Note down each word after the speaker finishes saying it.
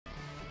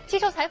接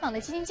受采访的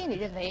基金经理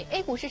认为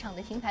 ，A 股市场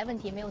的停牌问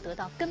题没有得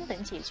到根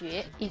本解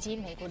决，以及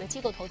美国的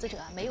机构投资者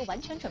没有完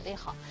全准备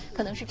好，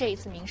可能是这一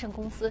次民生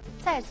公司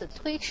再次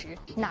推迟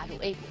纳入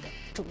A 股的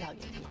主要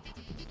原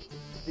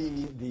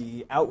因。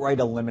The outright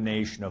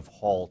elimination of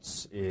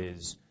halts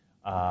is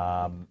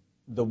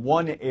the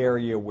one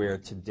area where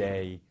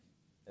today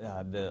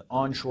the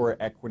onshore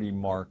equity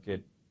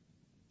market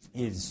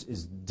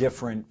is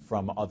different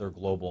from other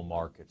global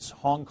markets.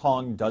 Hong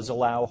Kong does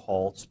allow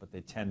halts, but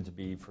they tend to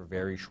be for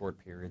very short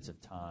periods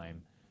of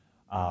time.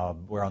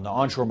 Where on the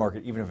onshore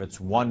market, even if it's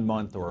 1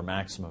 month or a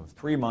maximum of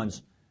 3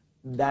 months,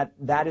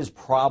 that is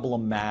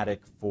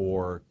problematic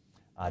for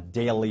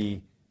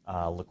daily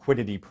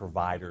liquidity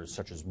providers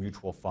such as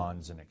mutual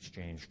funds and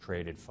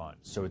exchange-traded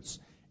funds. So it's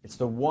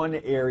the one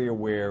area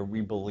where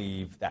we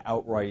believe the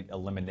outright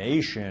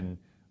elimination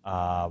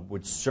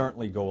would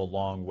certainly go a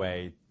long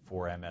way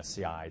for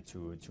MSCI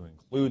to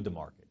include the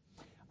market.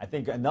 I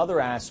think another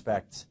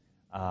aspect,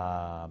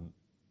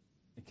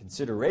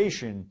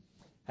 consideration,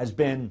 has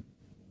been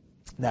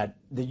that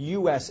the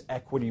U.S.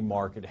 equity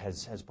market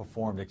has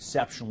performed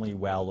exceptionally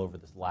well over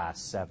the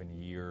last 7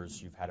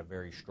 years. You've had a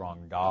very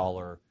strong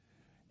dollar.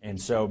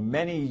 And so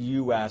many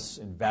U.S.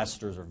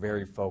 investors are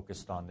very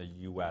focused on the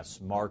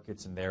U.S.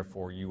 markets, and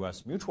therefore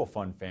U.S. mutual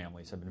fund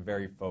families have been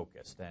very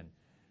focused. And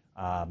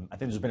I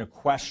think there's been a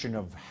question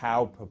of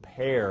how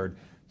prepared,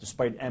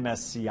 despite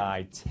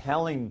MSCI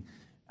telling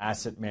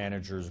asset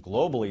managers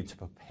globally to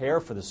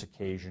prepare for this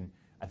occasion,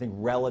 I think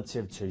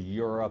relative to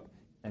Europe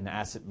and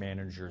asset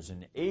managers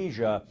in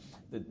Asia,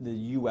 the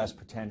U.S.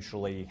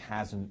 potentially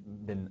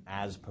hasn't been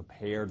as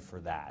prepared for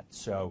that.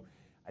 So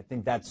I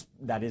think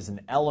that is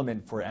an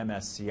element for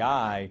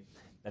MSCI,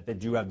 that they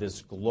do have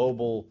this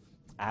global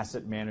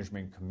asset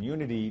management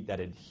community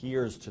that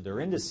adheres to their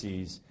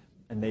indices,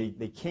 and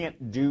they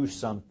can't do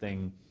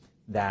something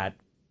that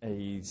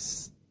a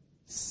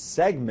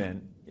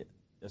segment,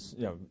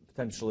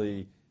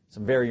 potentially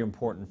some very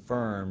important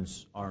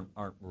firms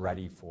aren't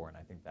ready for, and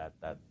I think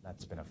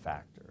that's been a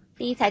factor.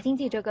 第一财经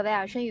记者葛维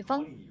尔、申玉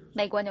峰，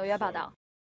美国纽约报道。